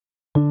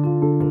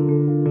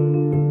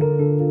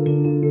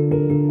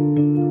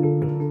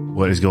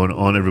What is going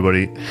on,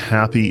 everybody?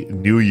 Happy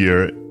New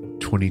Year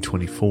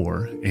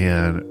 2024,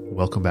 and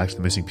welcome back to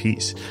The Missing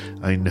Piece.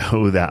 I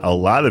know that a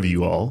lot of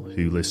you all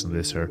who listen to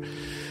this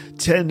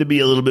tend to be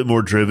a little bit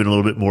more driven, a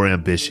little bit more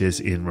ambitious,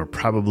 and we're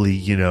probably,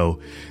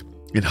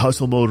 in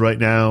hustle mode right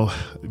now,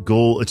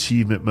 goal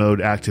achievement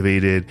mode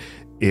activated,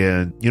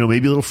 and,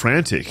 maybe a little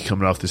frantic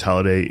coming off this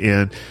holiday.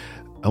 And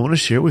I want to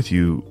share with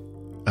you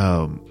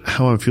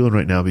how I'm feeling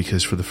right now,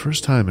 because for the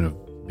first time in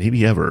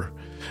maybe ever,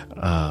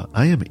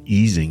 I am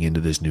easing into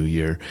this new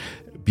year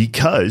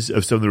because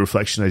of some of the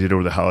reflection I did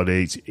over the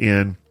holidays.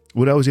 And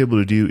what I was able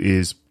to do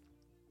is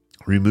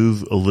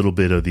remove a little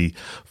bit of the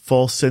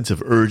false sense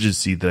of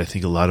urgency that I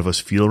think a lot of us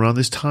feel around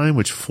this time,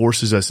 which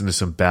forces us into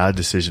some bad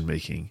decision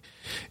making.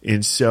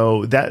 And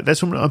so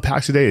that's what I'm going to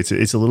unpack today.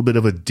 It's a little bit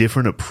of a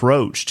different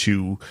approach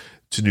to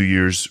New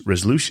Year's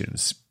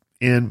resolutions.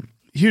 And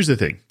here's the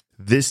thing.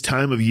 This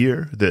time of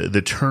year,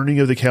 the turning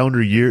of the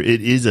calendar year,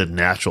 it is a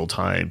natural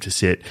time to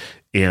sit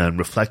and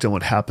reflect on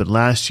what happened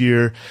last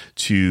year,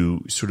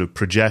 to sort of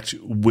project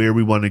where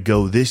we want to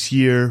go this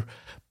year.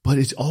 But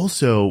it's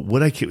also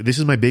this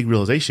is my big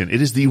realization.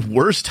 It is the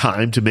worst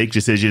time to make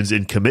decisions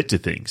and commit to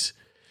things.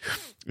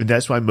 And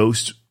that's why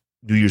most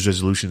New Year's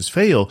resolutions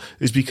fail,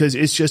 is because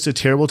it's just a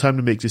terrible time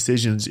to make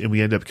decisions and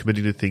we end up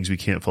committing to things we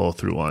can't follow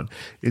through on.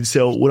 And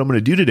so what I'm going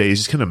to do today is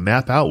just kind of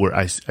map out where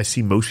I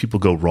see most people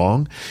go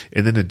wrong,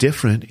 and then a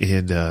different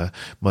and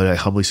might I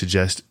humbly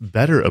suggest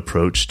better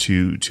approach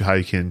to how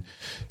you can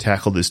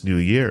tackle this new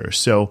year.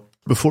 So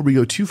before we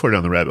go too far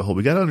down the rabbit hole,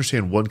 we got to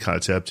understand one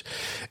concept.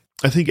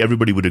 I think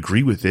everybody would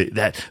agree with it,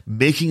 that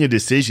making a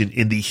decision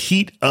in the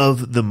heat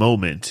of the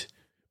moment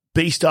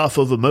based off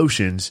of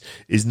emotions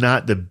is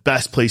not the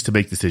best place to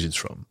make decisions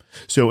from.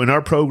 So in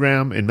our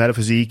program, in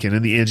Metaphysique and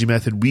in the Angie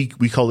method, we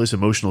call this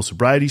emotional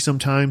sobriety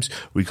sometimes,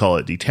 we call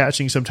it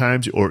detaching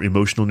sometimes, or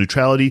emotional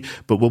neutrality.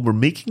 But when we're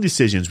making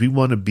decisions, we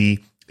want to be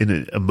in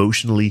an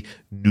emotionally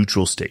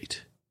neutral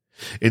state.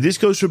 And this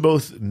goes for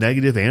both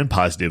negative and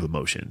positive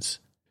emotions.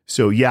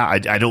 So yeah, I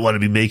don't want to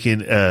be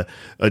making a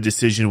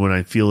decision when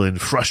I'm feeling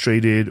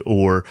frustrated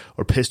or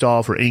pissed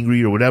off or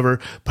angry or whatever.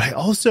 But I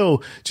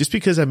also, just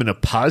because I'm in a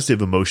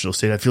positive emotional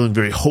state, I'm feeling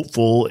very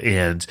hopeful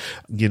and,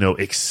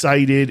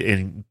 excited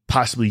and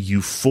possibly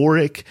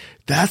euphoric.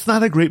 That's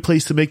not a great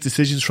place to make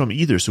decisions from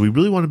either. So we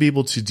really want to be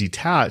able to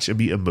detach and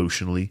be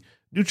emotionally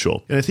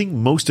neutral. And I think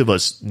most of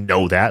us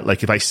know that.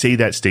 Like, if I say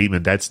that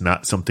statement, that's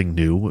not something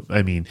new.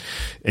 I mean,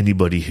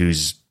 anybody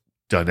who's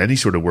done any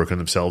sort of work on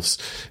themselves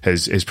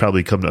has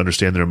probably come to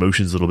understand their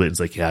emotions a little bit. It's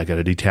like, yeah, I got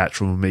to detach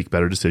from them and make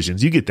better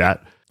decisions. You get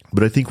that.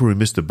 But I think where we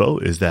missed the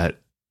boat is that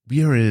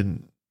we are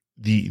in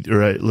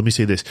let me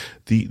say this,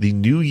 the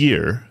new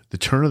year, the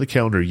turn of the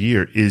calendar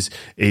year, is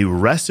a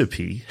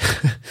recipe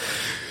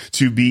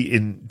to be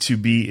in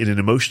an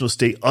emotional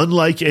state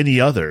unlike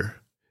any other.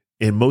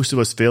 And most of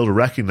us fail to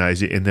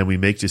recognize it. And then we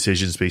make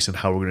decisions based on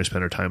how we're going to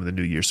spend our time in the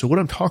new year. So what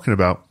I'm talking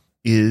about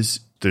is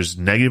there's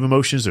negative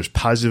emotions, there's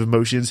positive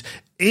emotions,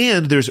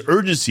 and there's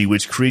urgency,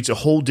 which creates a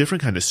whole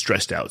different kind of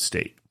stressed out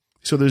state.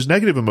 So there's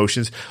negative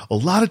emotions. A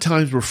lot of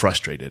times we're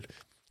frustrated.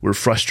 We're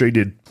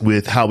frustrated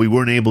with how we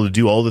weren't able to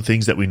do all the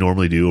things that we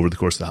normally do over the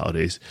course of the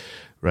holidays,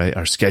 right?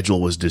 Our schedule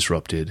was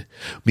disrupted.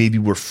 Maybe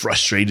we're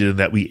frustrated in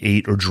that we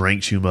ate or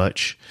drank too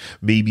much.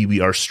 Maybe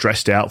we are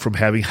stressed out from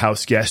having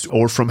house guests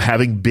or from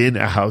having been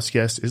a house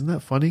guest. Isn't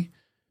that funny?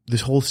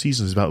 This whole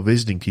season is about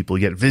visiting people,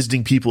 yet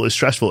visiting people is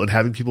stressful, and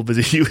having people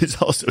visit you is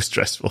also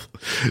stressful.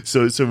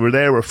 So we're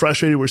there, we're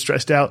frustrated, we're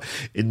stressed out,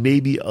 and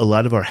maybe a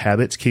lot of our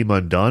habits came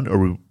undone,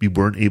 or we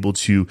weren't able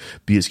to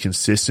be as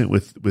consistent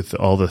with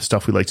all the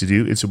stuff we like to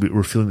do. And so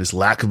we're feeling this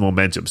lack of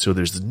momentum. So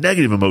there's the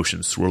negative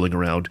emotions swirling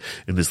around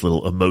in this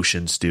little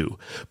emotion stew.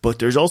 But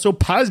there's also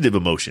positive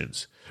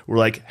emotions. We're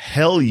like,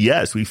 hell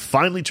yes, we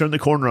finally turned the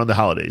corner on the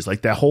holidays.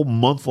 Like that whole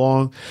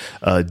month-long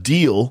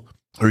deal,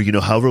 or,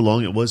 however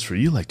long it was for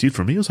you. Like, dude,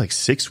 for me, it was like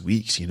 6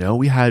 weeks.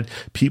 We had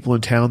people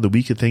in town the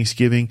week of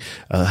Thanksgiving,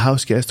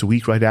 house guests a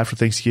week right after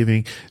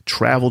Thanksgiving,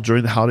 travel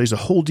during the holidays, a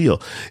whole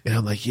deal. And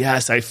I'm like,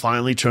 yes, I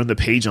finally turned the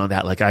page on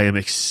that. Like, I am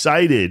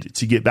excited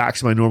to get back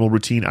to my normal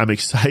routine. I'm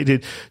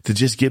excited to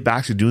just get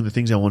back to doing the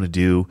things I want to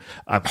do.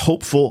 I'm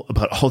hopeful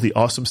about all the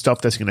awesome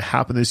stuff that's going to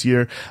happen this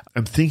year.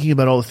 I'm thinking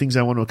about all the things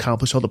I want to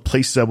accomplish, all the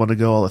places I want to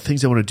go, all the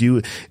things I want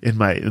to do. In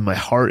my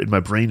heart and my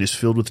brain is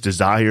filled with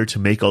desire to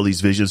make all these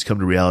visions come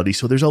to reality.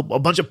 So there's a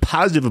bunch of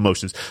positive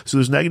emotions. So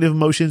there's negative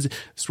emotions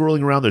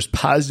swirling around. There's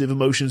positive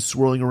emotions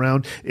swirling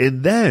around.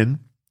 And then,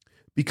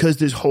 because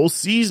this whole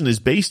season is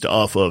based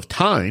off of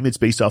time, it's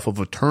based off of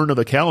a turn of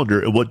a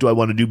calendar. And what do I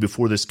want to do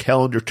before this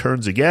calendar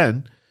turns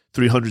again?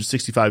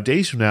 365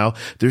 days from now,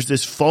 there's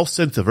this false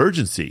sense of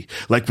urgency.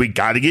 Like, we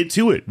got to get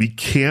to it. We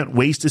can't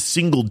waste a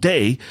single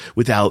day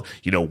without,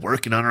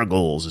 working on our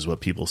goals, is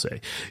what people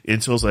say.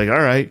 And so it's like, all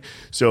right,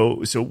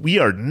 so we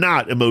are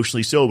not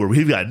emotionally sober.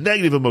 We've got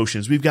negative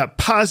emotions. We've got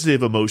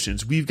positive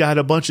emotions. We've got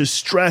a bunch of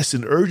stress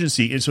and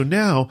urgency. And so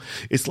now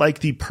it's like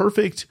the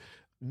perfect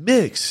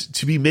mix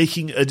to be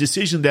making a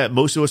decision that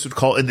most of us would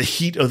call in the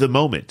heat of the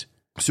moment.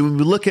 So when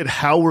we look at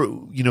how we're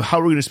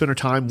going to spend our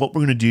time, what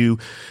we're going to do,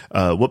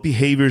 what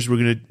behaviors we're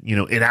going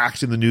to,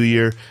 enact in the new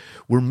year,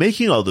 we're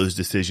making all those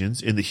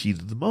decisions in the heat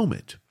of the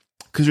moment,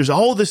 because there's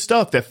all this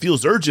stuff that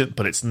feels urgent,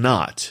 but it's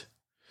not.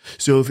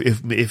 So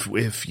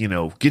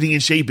if getting in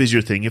shape is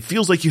your thing, it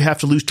feels like you have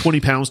to lose 20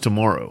 pounds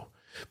tomorrow,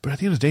 but at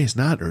the end of the day, it's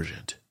not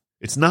urgent.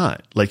 It's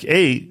not. Like,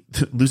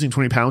 losing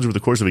 20 pounds over the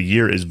course of a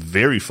year is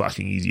very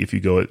fucking easy if you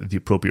go at the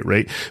appropriate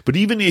rate. But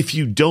even if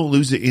you don't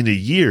lose it in a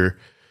year,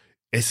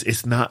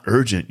 it's not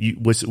urgent.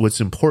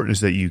 What's important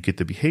is that you get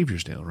the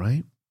behaviors down,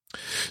 right?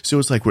 So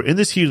it's like we're in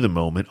this heat of the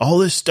moment. All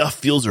this stuff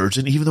feels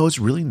urgent, even though it's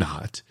really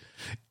not.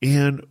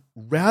 And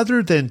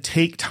rather than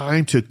take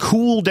time to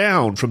cool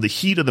down from the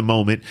heat of the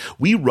moment,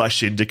 we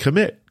rush in to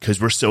commit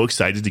because we're so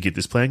excited to get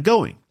this plan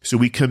going. So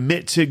we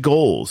commit to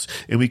goals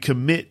and we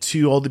commit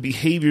to all the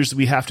behaviors that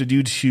we have to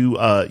do to,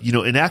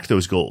 enact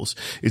those goals.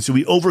 And so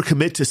we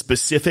overcommit to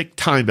specific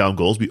time-bound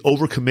goals. We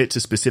overcommit to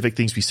specific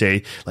things we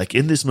say, like,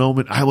 in this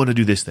moment, I want to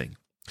do this thing.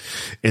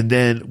 And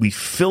then we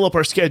fill up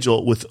our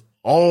schedule with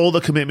all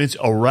the commitments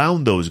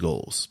around those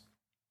goals.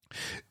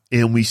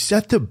 And we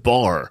set the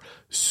bar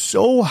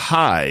so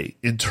high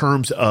in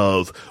terms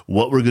of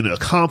what we're going to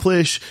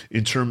accomplish,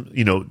 in terms,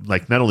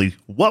 not only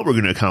what we're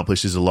going to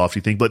accomplish is a lofty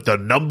thing, but the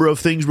number of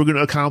things we're going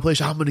to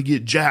accomplish. I'm going to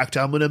get jacked.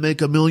 I'm going to make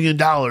 $1 million.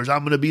 I'm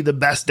going to be the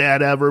best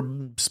dad ever,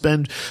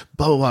 spend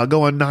blah, blah, blah,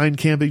 go on 9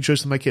 camping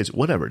trips with my kids,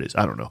 whatever it is.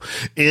 I don't know.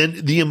 And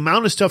the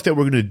amount of stuff that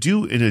we're going to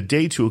do in a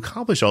day to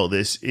accomplish all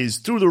this is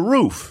through the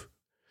roof.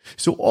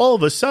 So all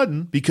of a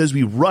sudden, because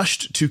we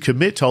rushed to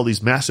commit to all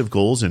these massive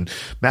goals and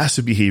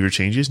massive behavior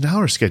changes, now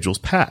our schedule's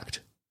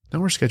packed.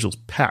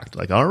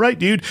 Like, all right,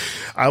 dude,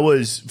 I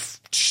was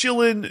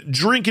chilling,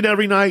 drinking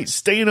every night,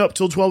 staying up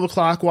till 12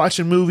 o'clock,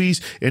 watching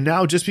movies. And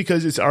now just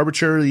because it's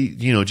arbitrarily,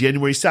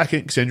 January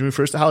 2nd, January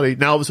 1st, the holiday,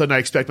 now all of a sudden I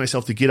expect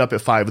myself to get up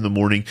at 5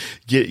 a.m,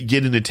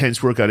 get an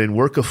intense workout in,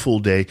 work a full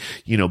day,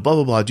 blah,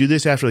 blah, blah, do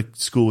this after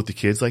school with the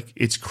kids. Like,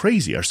 it's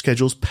crazy. Our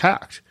schedule's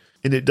packed,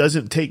 and it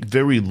doesn't take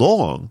very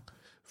long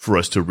for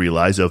us to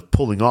realize, of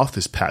pulling off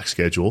this packed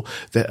schedule,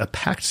 that a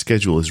packed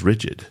schedule is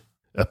rigid.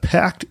 A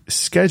packed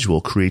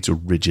schedule creates a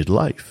rigid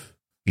life,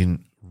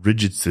 and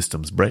rigid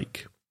systems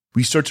break.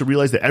 We start to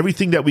realize that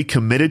everything that we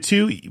committed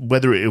to,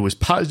 whether it was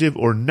positive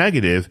or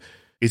negative,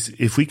 is,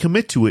 if we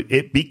commit to it,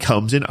 it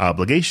becomes an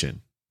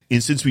obligation.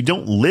 And since we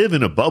don't live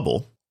in a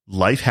bubble,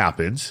 life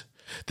happens.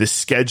 The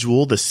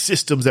schedule, the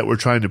systems that we're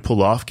trying to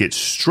pull off get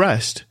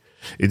stressed.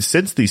 And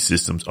since these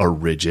systems are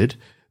rigid,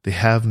 they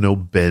have no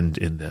bend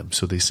in them,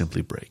 so they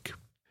simply break.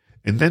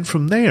 And then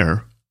from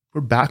there,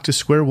 we're back to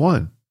square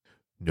one.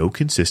 No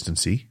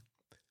consistency,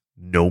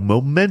 no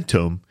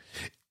momentum,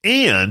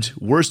 and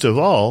worst of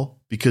all,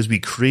 because we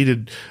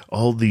created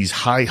all these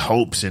high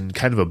hopes and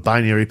kind of a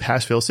binary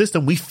pass-fail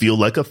system, we feel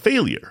like a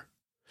failure.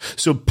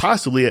 So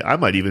possibly, I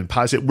might even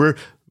posit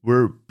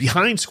we're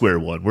behind square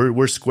one.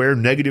 We're square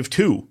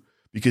 -2,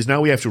 because now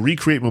we have to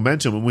recreate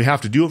momentum, and we have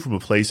to do it from a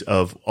place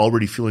of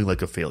already feeling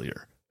like a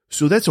failure.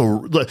 So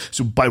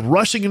so by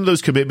rushing into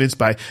those commitments,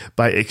 by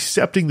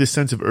accepting this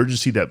sense of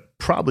urgency that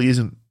probably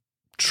isn't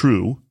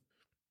true,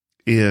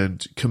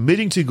 and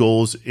committing to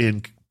goals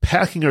and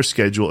packing our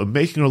schedule and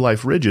making our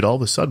life rigid, all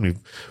of a sudden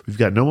we've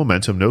got no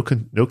momentum,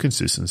 no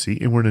consistency,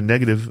 and we're in a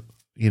negative,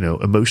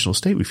 emotional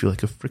state. We feel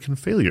like a freaking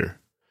failure.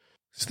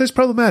 So that's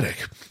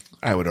problematic,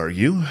 I would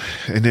argue.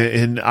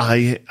 And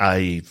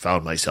I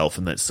found myself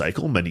in that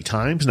cycle many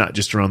times, not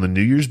just around the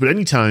New Year's, but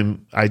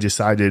anytime I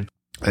decided,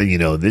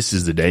 this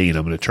is the day and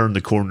I'm going to turn the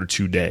corner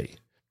today.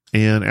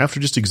 And after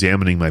just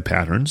examining my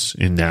patterns,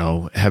 and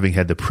now having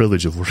had the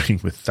privilege of working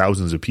with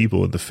thousands of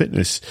people in the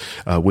fitness,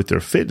 with their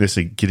fitness,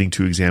 and getting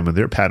to examine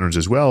their patterns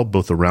as well,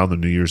 both around the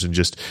New Year's and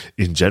just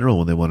in general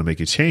when they want to make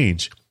a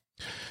change,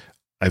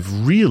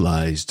 I've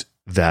realized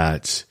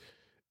that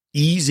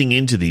easing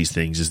into these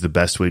things is the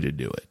best way to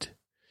do it.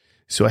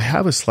 So I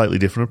have a slightly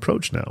different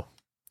approach now.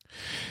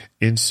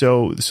 And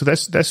so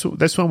that's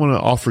what I want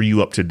to offer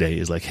you up today,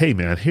 is like, hey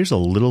man, here's a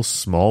little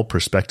small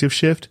perspective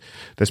shift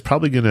that's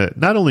probably going to,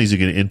 not only is it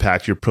going to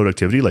impact your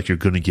productivity, like you're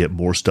going to get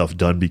more stuff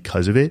done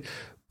because of it,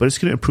 but it's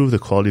going to improve the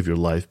quality of your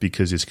life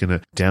because it's going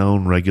to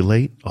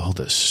down-regulate all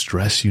the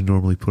stress you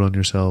normally put on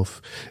yourself.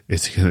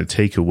 It's going to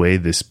take away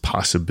this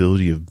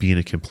possibility of being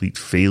a complete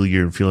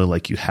failure and feeling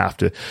like you have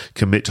to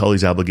commit to all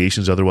these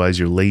obligations, otherwise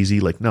you're lazy.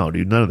 Like, no,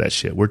 dude, none of that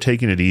shit. We're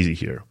taking it easy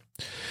here.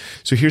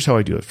 So here's how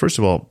I do it. First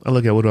of all, I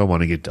look at, what do I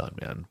want to get done,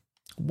 man?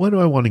 What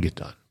do I want to get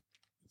done?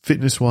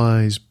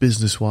 Fitness-wise,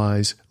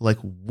 business-wise, like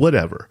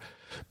whatever.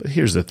 But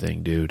here's the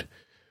thing, dude.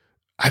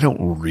 I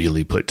don't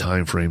really put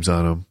time frames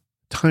on them.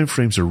 Time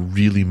frames are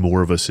really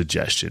more of a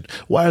suggestion.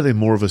 Why are they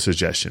more of a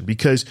suggestion?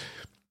 Because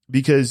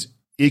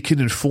it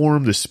can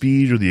inform the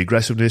speed or the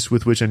aggressiveness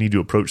with which I need to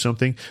approach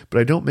something, but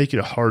I don't make it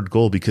a hard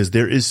goal because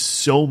there is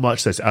so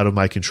much that's out of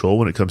my control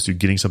when it comes to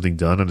getting something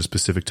done on a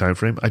specific time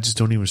frame. I just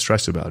don't even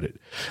stress about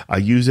it. I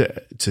use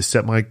it to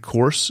set my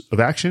course of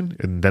action,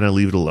 and then I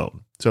leave it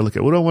alone. So I look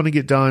at, what do I want to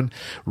get done?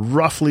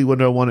 Roughly when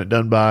do I want it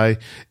done by?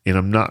 And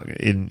I'm not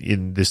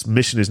in this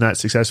mission is not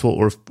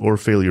successful or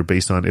failure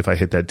based on if I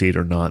hit that date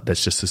or not.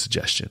 That's just a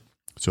suggestion.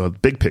 So a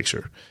big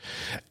picture.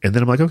 And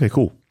then I'm like, okay,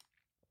 cool.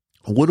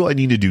 What do I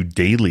need to do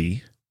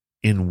daily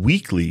and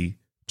weekly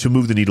to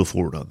move the needle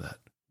forward on that?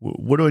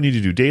 What do I need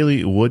to do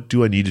daily? What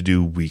do I need to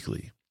do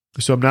weekly?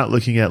 So I'm not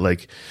looking at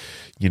like,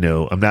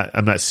 I'm not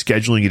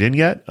scheduling it in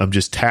yet. I'm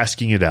just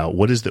tasking it out.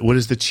 What is the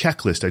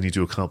checklist I need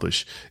to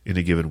accomplish in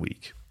a given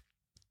week?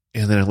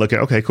 And then I look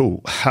at, okay,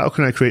 cool. How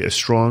can I create a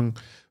strong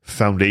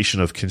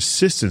foundation of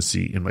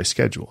consistency in my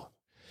schedule?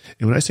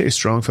 And when I say a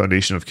strong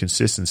foundation of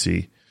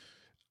consistency,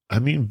 I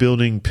mean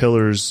building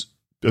pillars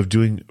of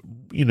doing,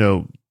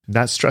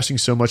 not stressing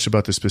so much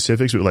about the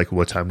specifics, but like,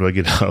 what time do I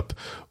get up?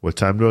 What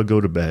time do I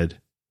go to bed?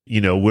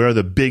 Where are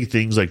the big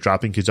things like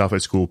dropping kids off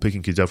at school,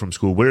 picking kids up from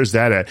school? Where is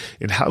that at?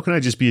 And how can I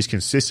just be as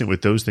consistent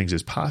with those things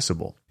as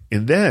possible?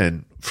 And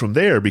then from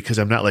there, because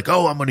I'm not like,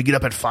 oh, I'm going to get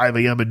up at 5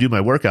 a.m. and do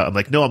my workout. I'm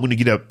like, no, I'm going to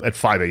get up at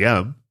 5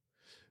 a.m.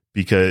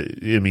 because,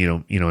 and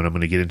I'm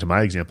going to get into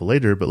my example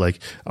later, but like,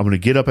 I'm going to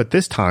get up at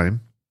this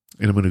time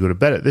and I'm going to go to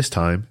bed at this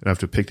time and I have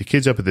to pick the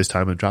kids up at this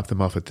time and drop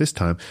them off at this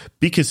time.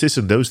 Be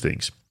consistent in those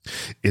things.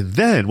 And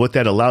then what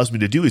that allows me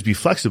to do is be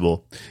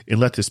flexible and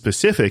let the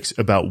specifics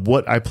about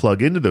what I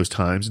plug into those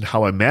times and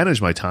how I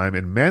manage my time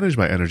and manage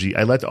my energy,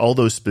 I let all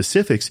those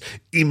specifics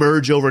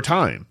emerge over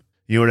time.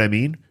 You know what I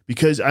mean?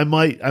 Because I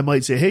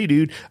might say, hey,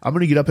 dude, I'm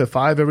going to get up at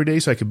 5 every day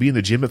so I can be in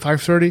the gym at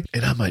 5:30.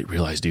 And I might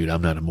realize, dude,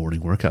 I'm not a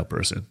morning workout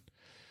person.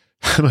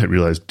 I might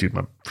realize, dude,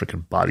 my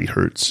freaking body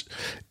hurts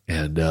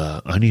and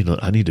I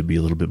need to be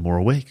a little bit more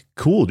awake.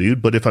 Cool,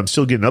 dude. But if I'm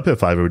still getting up at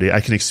 5 every day,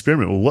 I can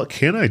experiment. Well, what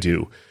can I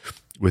do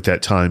with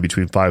that time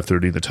between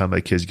 5:30 and the time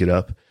my kids get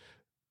up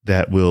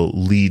that will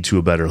lead to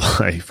a better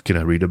life? Can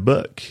I read a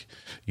book?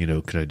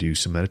 Can I do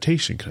some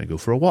meditation? Can I go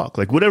for a walk?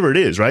 Like whatever it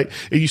is, right?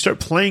 And you start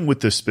playing with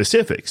the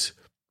specifics.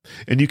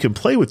 And you can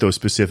play with those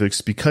specifics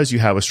because you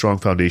have a strong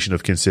foundation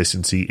of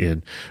consistency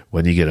in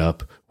when you get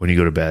up, when you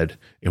go to bed,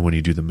 and when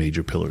you do the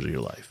major pillars of your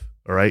life.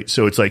 All right.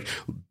 So it's like,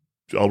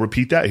 I'll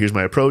repeat that. Here's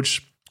my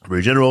approach.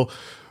 Very general.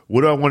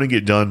 What do I want to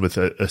get done with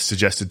a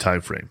suggested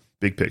time frame?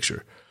 Big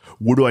picture.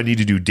 What do I need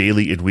to do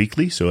daily and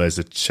weekly? So as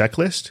a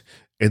checklist,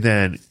 and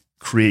then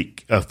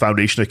create a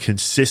foundation of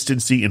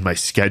consistency in my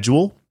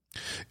schedule.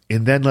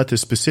 And then let the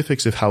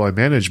specifics of how I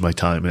manage my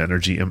time and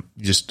energy and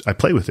I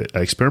play with it.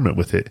 I experiment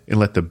with it and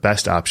let the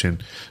best option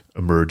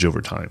emerge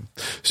over time.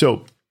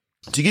 So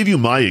to give you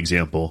my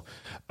example,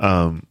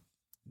 I've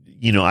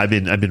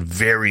been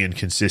very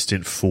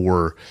inconsistent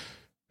on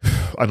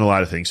a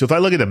lot of things. So if I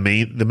look at the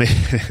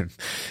main,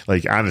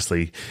 like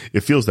honestly, it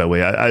feels that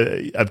way.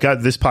 I've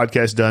got this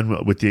podcast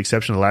done with the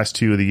exception of the last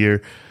 2 of the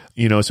year,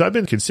 so I've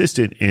been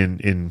consistent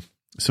in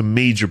some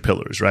major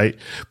pillars, right?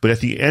 But at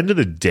the end of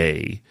the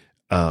day,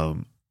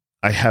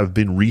 I have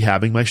been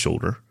rehabbing my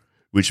shoulder,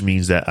 which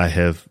means that I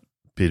have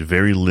been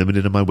very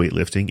limited in my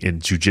weightlifting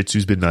and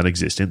jujitsu's been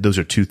non-existent. Those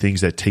are 2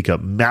 things that take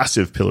up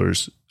massive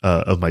pillars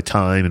of my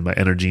time and my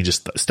energy and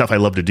just stuff I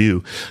love to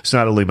do. So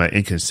not only am I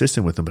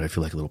inconsistent with them, but I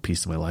feel like a little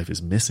piece of my life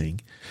is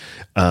missing.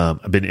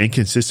 I've been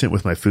inconsistent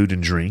with my food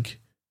and drink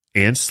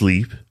and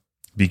sleep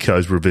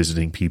because we're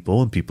visiting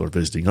people and people are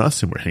visiting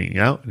us and we're hanging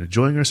out and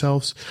enjoying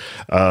ourselves.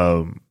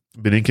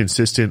 Been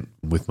inconsistent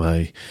with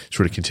my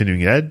sort of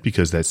continuing ed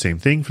because that same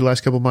thing for the last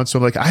couple of months. So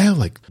I'm like, I have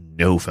like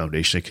no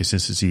foundation of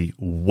consistency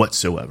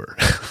whatsoever.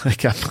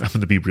 Like I'm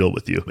going to be real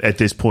with you at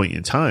this point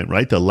in time,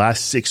 right? The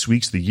last 6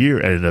 weeks of the year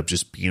ended up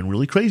just being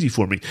really crazy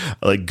for me.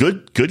 Like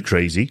good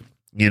crazy.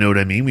 You know what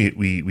I mean?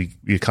 We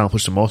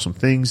accomplished some awesome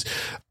things,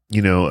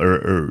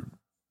 or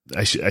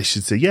I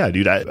should say, yeah,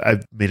 dude,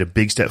 I've made a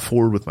big step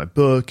forward with my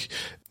book,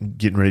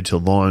 getting ready to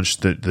launch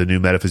the new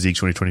Metaphysique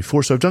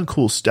 2024. So I've done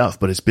cool stuff,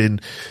 but it's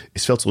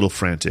felt a little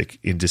frantic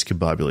and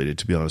discombobulated,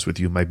 to be honest with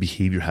you. My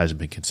behavior hasn't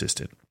been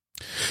consistent.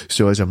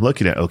 So as I'm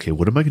looking at, okay,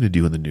 what am I going to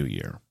do in the new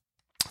year?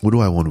 What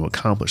do I want to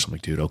accomplish? I'm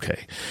like, dude,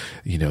 okay,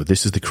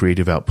 this is the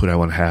creative output I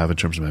want to have in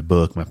terms of my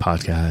book, my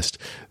podcast,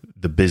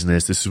 the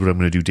business. This is what I'm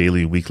going to do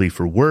daily and weekly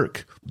for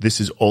work. This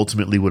is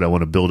ultimately what I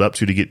want to build up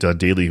to get done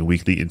daily and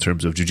weekly in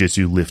terms of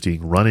jujitsu,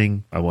 lifting,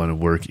 running. I want to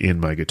work in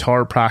my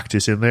guitar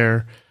practice in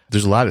there.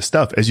 There's a lot of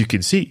stuff, as you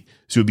can see.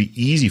 So it'd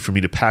be easy for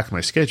me to pack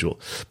my schedule.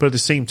 But at the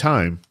same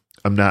time,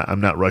 I'm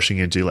not rushing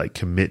in to like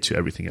commit to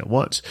everything at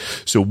once.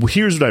 So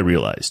here's what I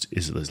realized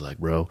is like,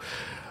 bro,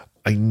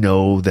 I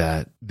know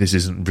that this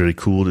isn't really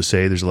cool to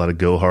say. There's a lot of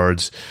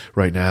go-hards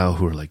right now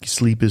who are like,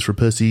 sleep is for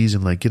pussies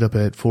and like get up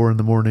at 4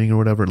 a.m. or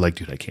whatever. Like,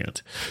 dude, I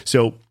can't.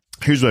 So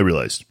here's what I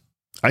realized.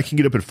 I can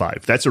get up at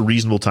 5. That's a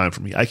reasonable time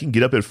for me. I can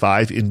get up at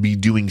 5 and be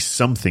doing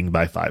something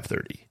by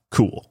 5:30.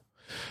 Cool.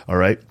 All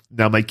right.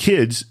 Now my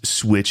kids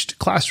switched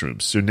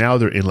classrooms. So now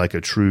they're in like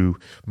a true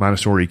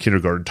Montessori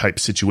kindergarten type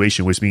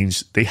situation, which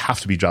means they have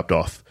to be dropped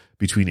off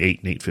between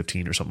 8 and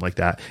 8:15 or something like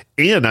that.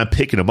 And I'm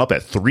picking them up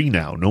at 3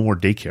 now. No more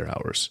daycare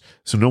hours.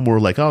 So no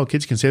more like, oh,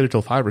 kids can stay there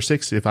till 5 or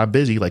 6 if I'm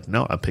busy. Like,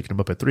 no, I'm picking them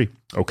up at 3.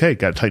 Okay,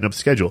 got to tighten up the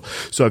schedule.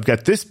 So I've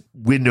got this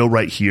window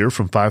right here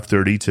from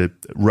 5:30 to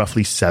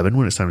roughly 7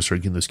 when it's time to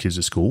start getting those kids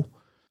to school.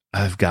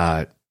 I've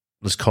got,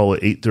 let's call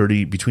it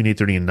 8:30, between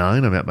 8:30 and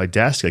 9. I'm at my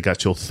desk. I got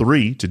till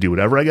 3 to do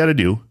whatever I got to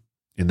do.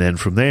 And then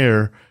from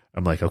there,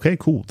 I'm like, okay,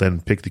 cool. Then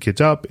pick the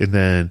kids up. And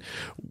then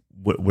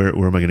where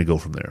am I going to go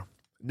from there?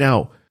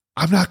 Now,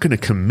 I'm not going to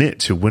commit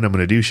to when I'm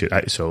going to do shit.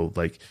 I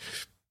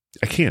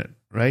can't,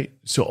 right?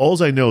 So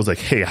all I know is like,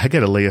 hey, I got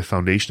to lay a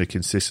foundation of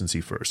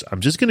consistency first.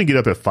 I'm just going to get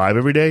up at 5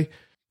 every day,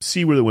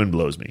 see where the wind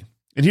blows me.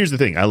 And here's the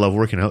thing. I love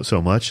working out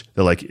so much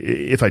that like,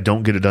 if I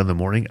don't get it done in the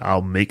morning,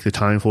 I'll make the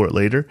time for it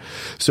later.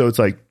 So it's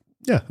like,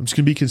 yeah, I'm just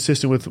going to be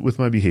consistent with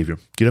my behavior.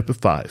 Get up at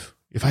 5.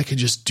 If I can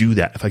just do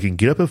that, if I can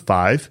get up at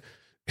 5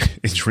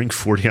 and drink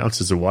 40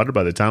 ounces of water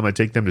by the time I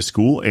take them to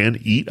school and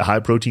eat a high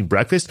protein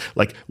breakfast,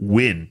 like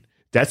win.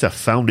 That's a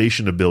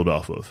foundation to build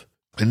off of.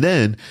 And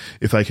then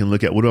if I can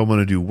look at what do I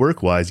want to do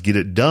work-wise, get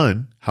it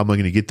done, how am I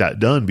going to get that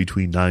done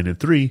between 9 and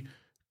 3?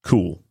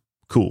 Cool,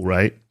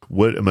 right?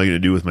 What am I going to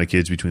do with my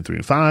kids between 3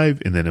 and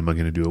 5? And then am I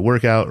going to do a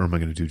workout, or am I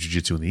going to do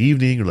jiu-jitsu in the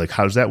evening? Or like,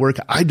 how does that work?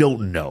 I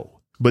don't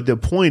know. But the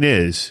point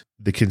is,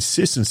 the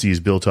consistency is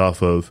built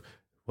off of,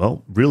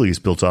 well, really it's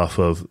built off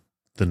of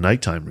the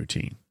nighttime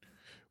routine.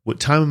 What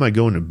time am I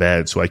going to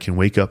bed so I can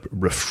wake up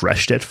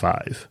refreshed at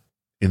 5?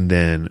 And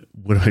then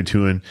what am I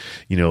doing?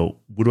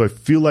 What do I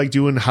feel like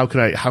doing? How can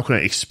I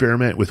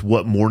experiment with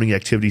what morning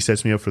activity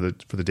sets me up for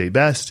the day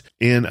best?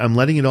 And I'm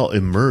letting it all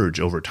emerge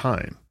over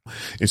time.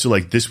 And so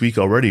like this week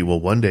already, well,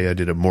 one day I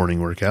did a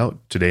morning workout.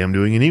 Today I'm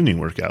doing an evening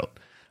workout.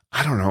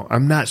 I don't know.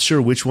 I'm not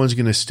sure which one's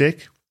going to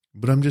stick,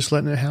 but I'm just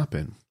letting it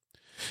happen.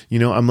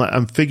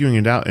 I'm figuring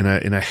it out,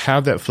 and I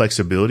have that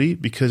flexibility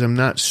because I'm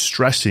not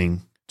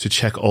stressing to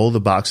check all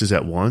the boxes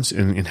at once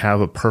and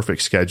have a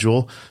perfect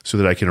schedule so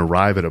that I can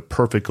arrive at a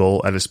perfect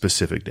goal at a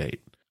specific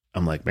date.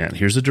 I'm like, man,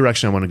 here's the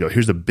direction I want to go.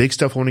 Here's the big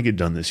stuff I want to get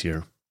done this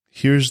year.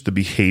 Here's the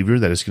behavior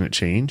that is going to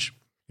change.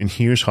 And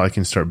here's how I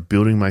can start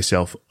building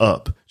myself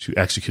up to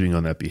executing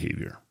on that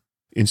behavior.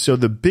 And so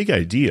the big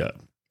idea,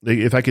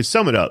 if I could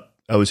sum it up,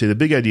 I would say the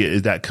big idea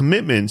is that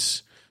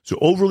commitments, so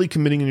overly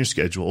committing in your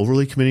schedule,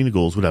 overly committing to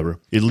goals, whatever,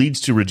 it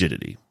leads to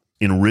rigidity.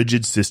 And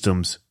rigid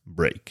systems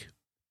break.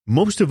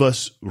 Most of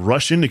us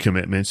rush into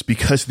commitments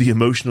because of the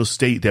emotional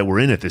state that we're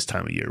in at this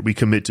time of year. We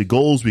commit to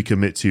goals. We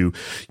commit to,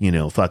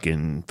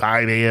 fucking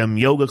 5 a.m.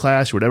 yoga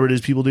class, or whatever it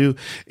is people do.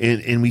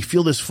 And we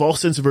feel this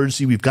false sense of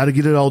urgency. We've got to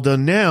get it all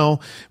done now.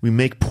 We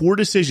make poor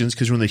decisions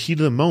because we're in the heat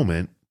of the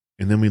moment,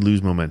 and then we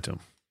lose momentum.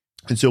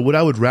 And so what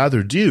I would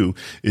rather do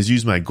is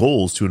use my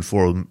goals to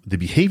inform the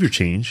behavior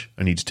change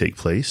I need to take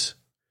place,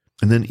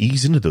 and then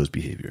ease into those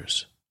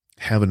behaviors.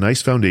 Have a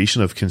nice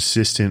foundation of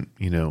consistent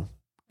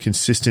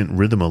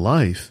rhythm of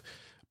life,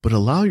 but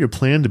allow your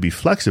plan to be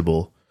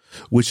flexible,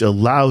 which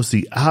allows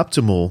the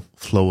optimal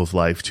flow of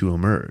life to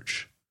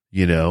emerge,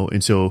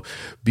 and so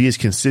be as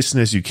consistent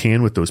as you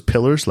can with those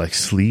pillars like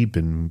sleep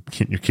and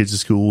getting your kids to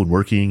school and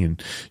working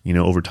and,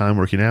 over time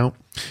working out.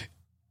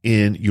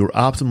 In your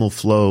optimal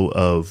flow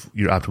of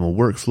your optimal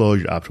workflow,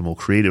 your optimal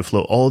creative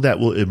flow, all that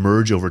will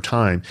emerge over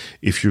time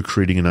if you're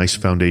creating a nice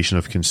foundation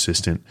of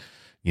consistent,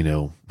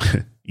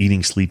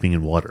 eating, sleeping,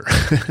 and water.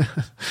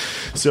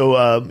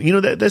 So,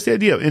 that's the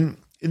idea. And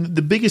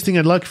the biggest thing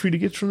I'd like for you to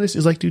get from this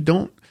is like, dude,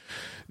 don't,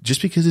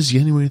 just because it's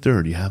January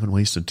 3rd, you haven't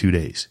wasted 2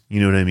 days. You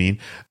know what I mean?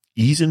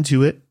 Ease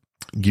into it,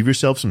 give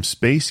yourself some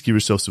space, give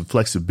yourself some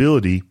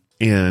flexibility.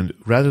 And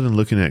rather than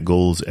looking at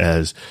goals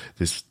as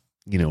this,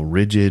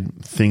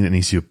 rigid thing that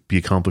needs to be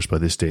accomplished by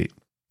this date,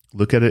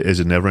 look at it as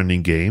a never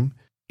ending game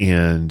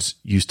and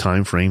use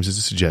time frames as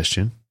a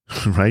suggestion.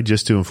 Right?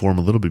 Just to inform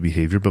a little bit of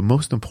behavior. But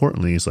most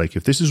importantly, it's like,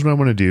 if this is what I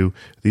want to do,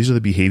 these are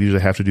the behaviors I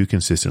have to do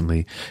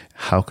consistently.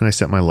 How can I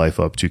set my life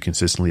up to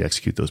consistently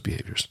execute those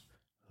behaviors?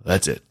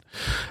 That's it.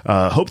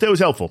 Hope that was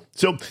helpful.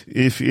 So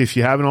if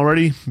you haven't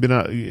already been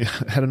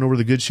heading over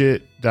to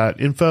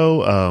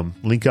thegoodshit.info,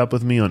 link up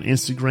with me on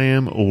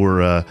Instagram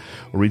or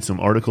read some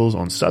articles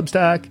on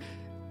Substack.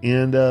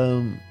 And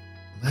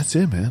that's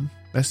it, man.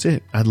 That's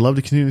it. I'd love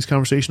to continue this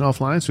conversation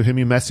offline. So hit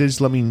me a message.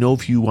 Let me know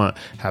if you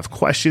have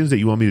questions that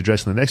you want me to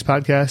address in the next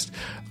podcast,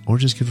 or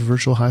just give a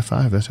virtual high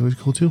five. That's always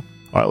cool too.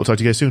 All right. We'll talk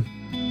to you guys soon.